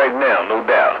doing right now, no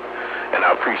doubt. And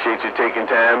I appreciate you taking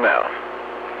time out.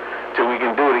 Till we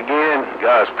can do it again,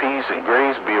 God's peace and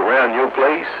grace be around your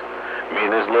place. Me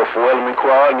and this little 4-element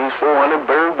quad and these 400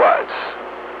 bird watts.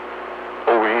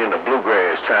 Over here in the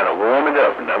bluegrass trying to warm it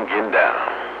up, and I'm getting down.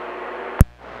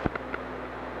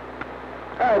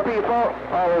 All right, people.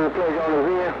 Always a pleasure on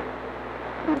the end.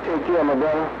 You take care, my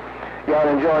brother. Y'all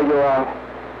enjoy your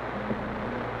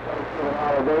Thanksgiving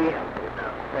holiday.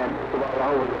 Man, just about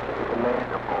all over the place, man.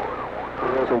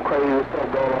 There's some crazy stuff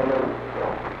going on there.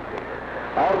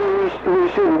 I think we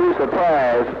shouldn't be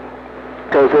surprised,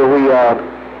 because if we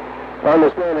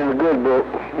understand in the good book,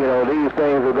 you know, these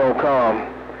things are going to come.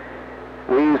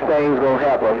 These things going to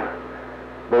happen.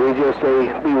 But we just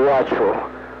say, be watchful.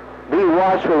 Be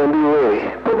watchful and be ready.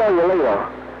 Put on your later.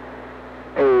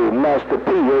 Hey, Master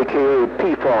P, a.k.a.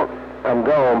 P-Funk. I'm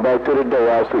gone. Back to the door.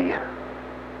 I'll see you.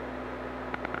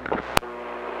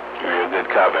 Real good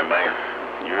copy, man.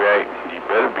 You're right. You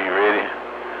better be ready.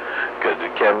 Because the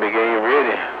cat nigga ain't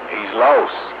ready. He's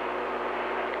lost.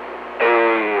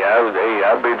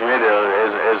 I've been ready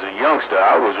as a youngster.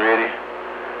 I was ready.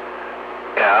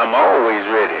 Yeah, I'm always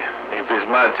ready. If it's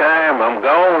my time, I'm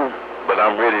gone. But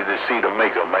I'm ready to see the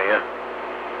maker, man.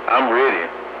 I'm ready.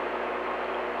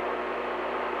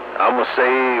 I'm a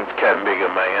saved cat bigger,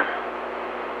 man.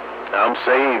 I'm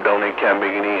saved on that cat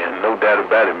bigger end. No doubt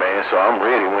about it, man. So I'm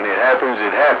ready. When it happens,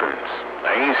 it happens.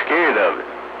 I ain't scared of it.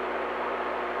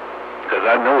 Because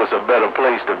I know it's a better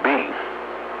place to be.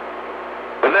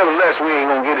 But nevertheless, we ain't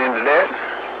going to get into that.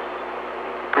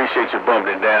 Appreciate you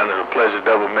bumping it down, and a pleasure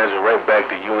double measure right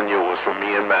back to you and yours from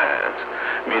me and mine.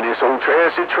 Me and this old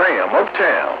trashy tram,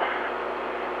 uptown.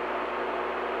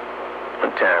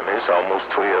 What time? It's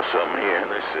almost 12 something here.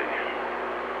 Let's see.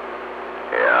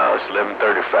 Yeah, it's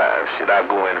 11:35. Should I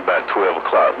go in about 12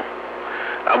 o'clock?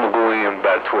 I'm going to go in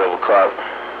about 12 o'clock.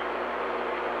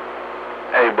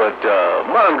 Hey, but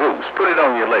Mongoose, put it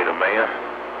on you later, man.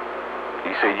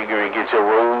 You said you're going to get your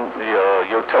road,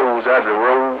 your toes out of the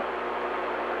road.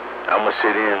 I'm going to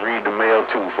sit here and read the mail,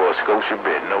 too, for a Scotia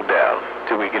bit, no doubt.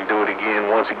 Till we can do it again,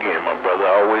 once again, my brother.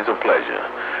 Always a pleasure.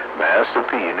 Master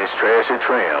P and this trashy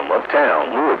tram,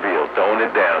 uptown, Louisville, throwing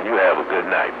it down. You have a good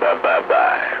night.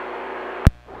 Bye-bye-bye.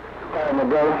 All right, my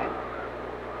brother.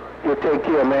 You take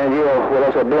care, man. Yeah, well,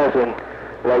 that's a blessing.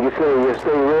 Like you say, you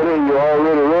stay ready. You're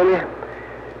already ready.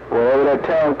 Whenever that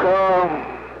time comes,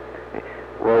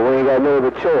 well, we ain't got no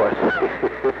other choice.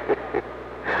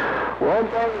 One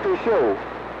thing for sure,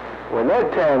 when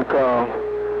that time comes,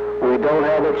 we don't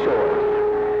have a choice.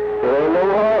 It ain't no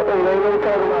hard, it ain't no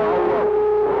talking about, hold up,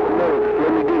 no,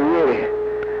 let me get ready.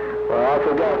 Well, I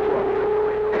forgot something.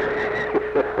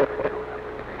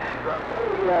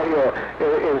 Get out here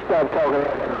and stop talking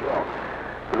like that,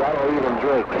 because I don't even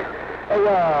drink. Hey,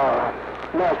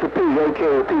 Master P,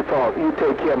 a.k.a. P-Funk, you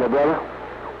take care, my brother.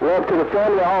 Love to the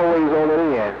family, always on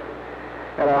the end.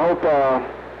 And I hope, I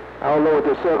don't know what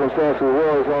the circumstances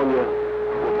was on your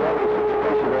brother's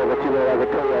situation there, but you know, like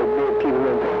I told you, I did keep him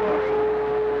in there.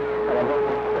 And I hope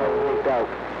that worked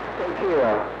out. Take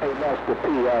care. Hey, Master P,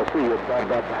 I'll see you.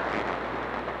 Bye-bye.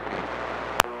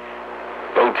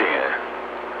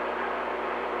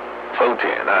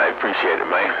 410. I appreciate it,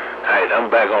 man. All right, I'm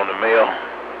back on the mail.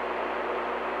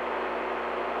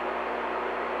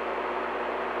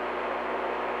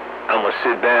 I'm going to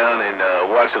sit down and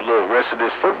watch a little rest of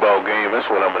this football game. That's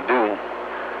what I'm going to do.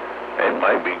 It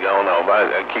might be going off.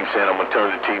 I keep saying I'm going to turn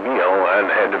the TV on. I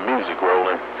hadn't had the music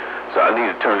rolling. So I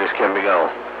need to turn this camera on.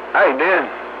 All right, then.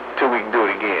 Till we can do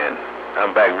it again.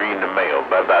 I'm back reading the mail.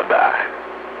 Bye-bye-bye.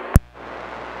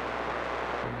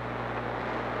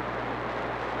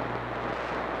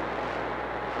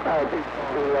 All right,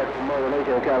 people, like Mother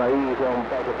Nature kind of ease on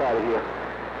back up out of here.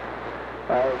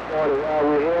 All right, morning, while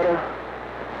we're here,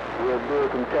 we'll do it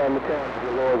from time to time to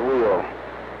the Lord's will.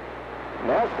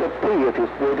 Master P, if you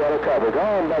still got a copy, go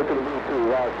on back to the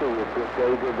Bluetooth. I'll see you. Good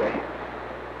day, good day.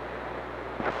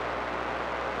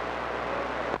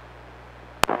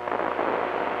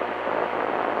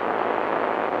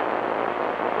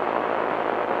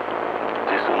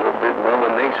 Just a little bit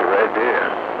Mother Nature right there.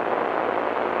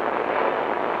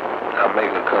 I'll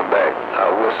make her come back.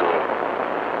 I'll whistle.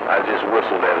 I just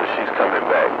whistled at her. She's coming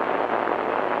back.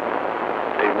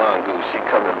 Hey, Mongoose, she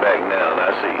coming back now, and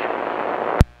I see.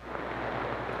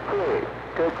 Good,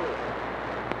 good, good.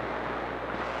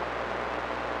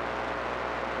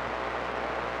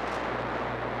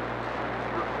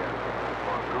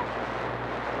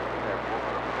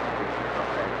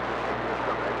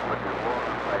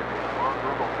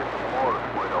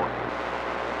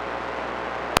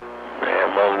 Man,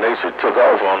 Mother Nature took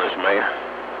off on us, man.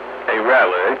 Hey,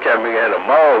 Rattler, that cat nigga had a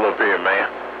mall up here, man.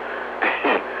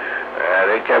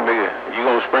 That cat nigga, you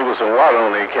gonna sprinkle some water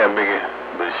on that cat nigga,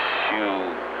 but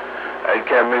shoot, that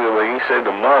cat nigga, but he said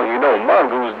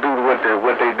mongoose do what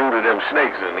they do to them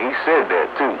snakes, and he said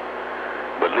that too.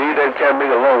 But leave that cat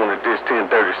nigga alone at this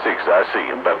 10:36. I see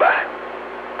him. Bye-bye.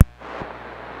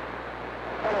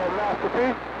 Hello, Master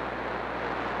P.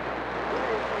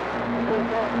 Yeah,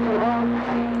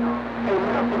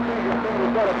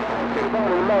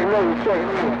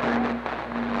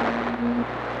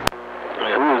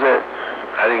 who was that?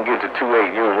 I didn't get to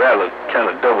 2-8. You and Rattler kind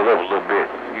of doubled up a little bit.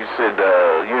 You said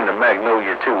you in the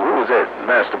Magnolia too. Who was that?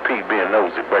 Master P being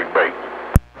nosy. Break.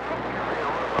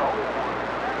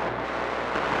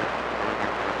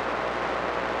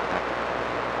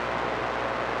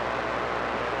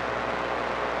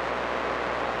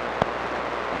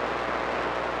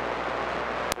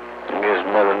 I guess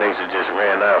Mother Nature just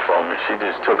ran out for me. She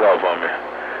just took off on me.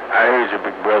 I heard your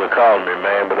big brother calling me,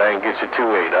 man, but I didn't get you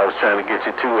 2-8. I was trying to get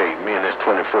you 2-8. Me and this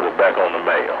 20-footer back on the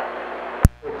mail.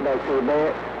 Back to the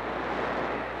bed.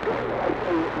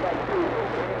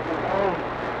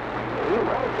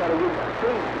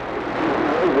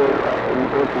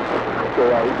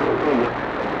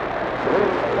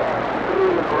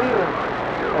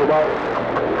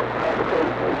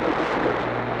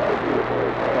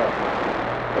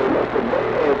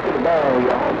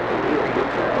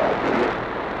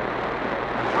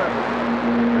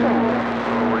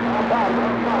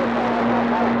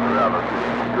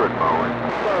 Good mowing.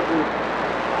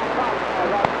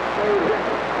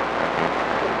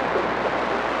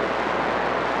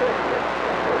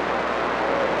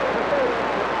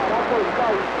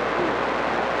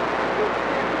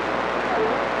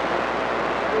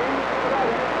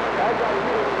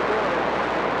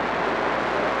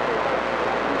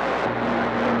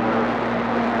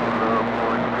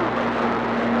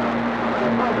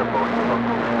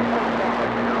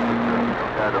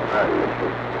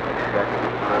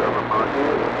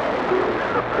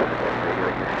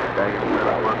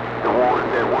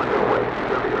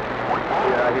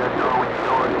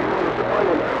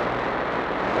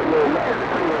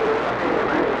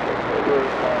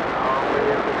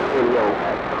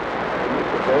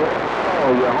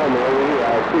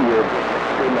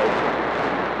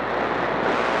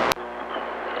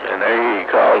 And he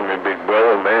called me, big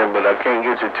brother, man, but I can't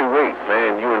get you 2-8,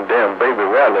 man. You and damn baby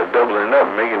Rattler doubling up,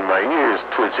 making my ears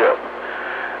twitch up.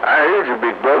 I heard you,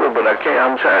 big brother, but I can't.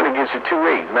 I'm trying to get you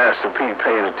 2-8. Master P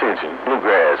paying attention.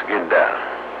 Bluegrass getting down.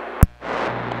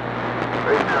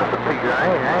 Hey, Master P, I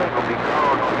ain't gonna be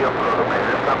calling on your brother, man.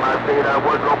 That's something I said I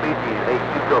wasn't gonna be to. Hey,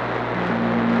 you go.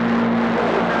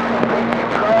 You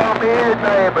call me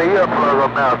anything, but your brother,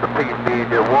 Master P,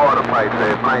 need the water pipe.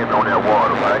 They blame on that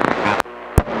water pipe.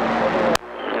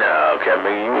 No, okay,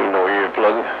 man, you ain't no ear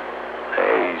plugger.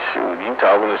 Hey, shoot, you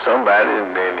talking to somebody,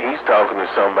 and then he's talking to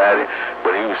somebody,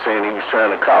 but he was saying he was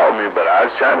trying to call me, but I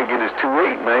was trying to get his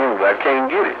 2-8, man, but I can't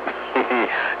get it.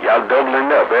 Y'all doubling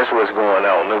up, that's what's going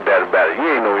on, no doubt about it. You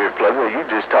ain't no ear plugger, you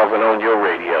just talking on your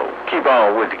radio. Keep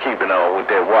on with keeping on with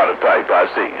that water pipe, I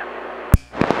see you.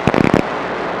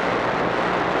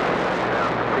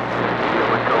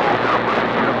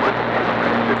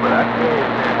 But I can't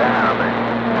sit down, man.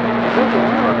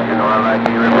 You know, I like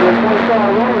hearing my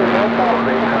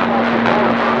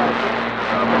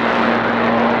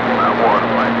water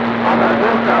pipe.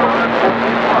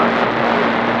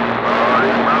 Oh,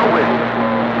 it's my witness.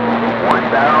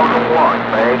 1,001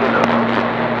 bagging up.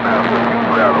 Now,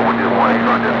 Rattler with this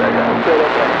 1-800 bag out.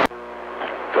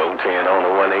 410 on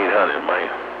the 1-800, man.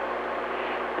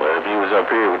 But if he was up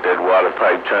here with that water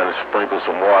pipe trying to sprinkle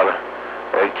some water,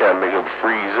 that can't make him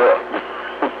freeze up.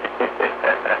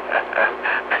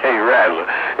 Hey, Rattler,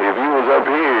 if you was up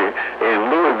here in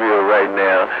Louisville right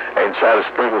now and try to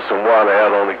sprinkle some water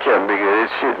out on the cabin, this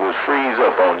shit would freeze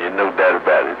up on you, no doubt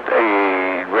about it.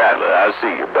 Hey, Rattler, I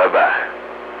see you.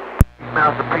 Bye-bye.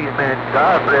 Master P, man,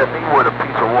 God bless me with a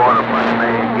piece of water,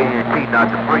 man, guaranteed not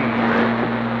to freeze,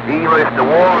 man. Even if the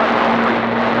water don't freeze.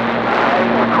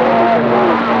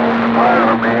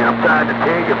 Man, I'm trying to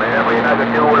tell you, man. I mean, I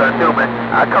can do what I do, man.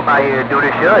 I come out here and do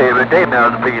this show every day,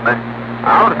 Master P, man.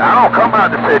 I don't come out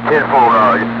to sit 10 for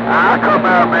I come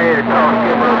out, man, and talk to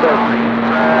you about the east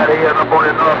side here and up on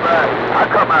the north side. I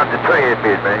come out to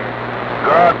transmit, man.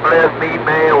 God bless me,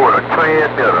 man, with a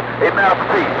transmitter. Hey, Master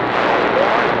P.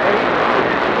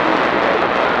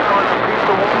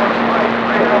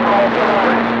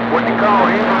 What you call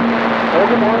him?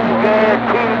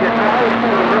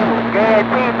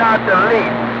 Guaranteed not to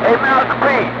leak. Hey, Master P.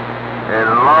 And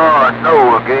Lord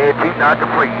knows, guaranteed not to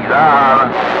freeze.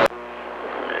 Yeah,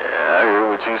 I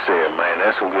heard what you said, man.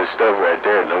 That's some good stuff right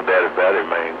there, no doubt about it,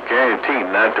 man.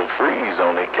 Guaranteed not to freeze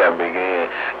on that cap big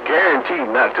end. Guaranteed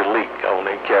not to leak on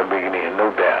that cap big end,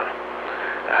 no doubt.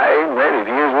 Hey, man, it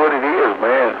is what it is,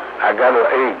 man. I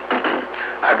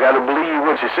gotta believe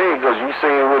what you're saying, because you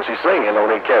saying what you're saying on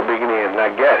that cap big end, and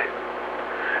I got it.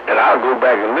 And I'll go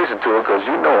back and listen to it, because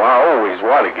you know I always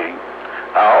Watergate.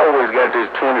 I always got this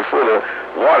 20-footer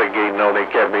Watergates on they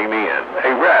kept me in.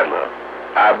 Hey, Rattler,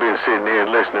 I've been sitting here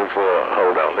listening for,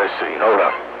 hold on, let's see, hold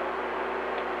on.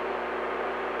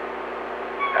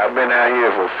 I've been out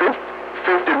here for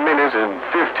 50 minutes and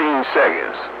 15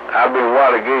 seconds. I've been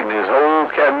Watergating this whole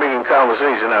cat-making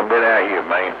conversation I've been out here,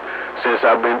 man, since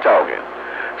I've been talking.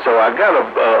 So I gotta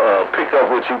pick up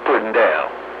what you putting down.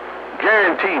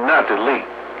 Guaranteed not to leak.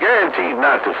 Guaranteed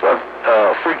not to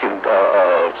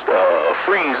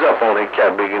freeze up on that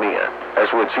cat-making end.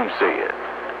 That's what you said.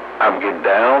 I'm getting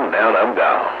down, now I'm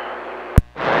gone.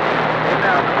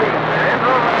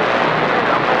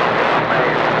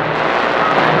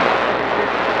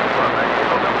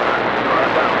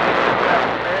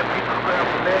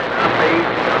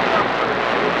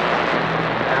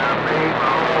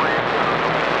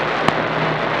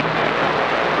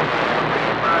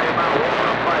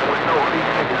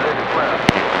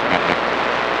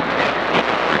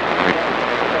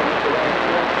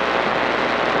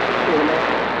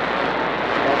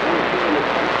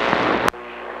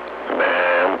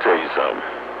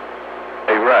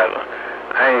 Hey, Rattler,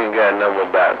 I ain't got nothing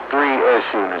about 3 S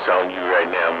units on you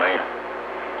right now, man.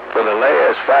 For the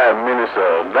last 5 minutes,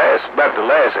 about the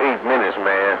last 8 minutes,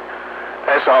 man,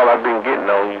 that's all I've been getting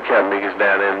on you cat niggas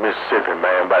down there in Mississippi,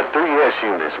 man. About 3 S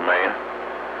units, man.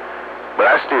 But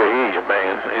I still hear you,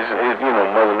 man. You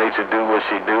know, Mother Nature do what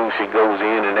she do. She goes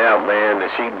in and out, man,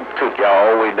 and she took y'all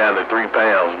all the way down to 3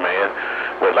 pounds, man.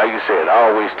 But like you said, I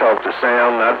always talk to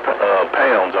sound, not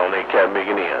pounds on that cat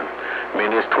making in. I mean,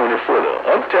 this 20-footer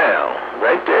uptown,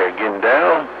 right there, getting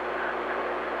down,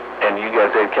 and you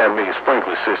got that cat making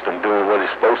sprinkler system doing what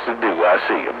it's supposed to do. I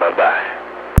see you. Bye-bye.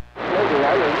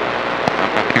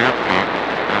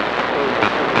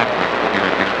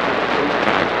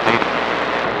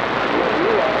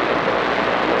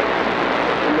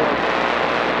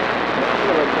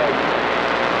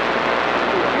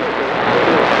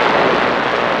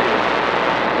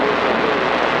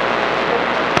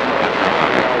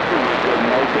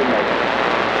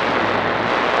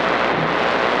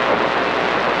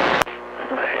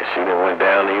 She done went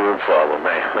down even further,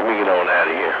 man. Let me get on out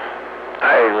of here.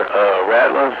 Hey,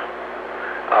 Rattler,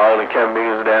 all the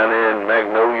campers down there in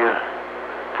Magnolia,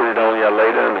 put it on y'all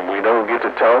later, and we don't get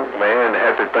to talk, man.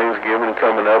 Happy Thanksgiving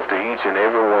coming up to each and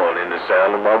every one in the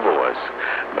sound of my voice.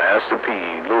 Master P,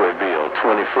 Louisville,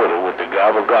 20-footer with the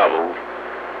gobble gobble,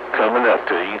 coming up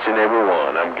to each and every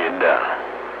one. I'm getting down.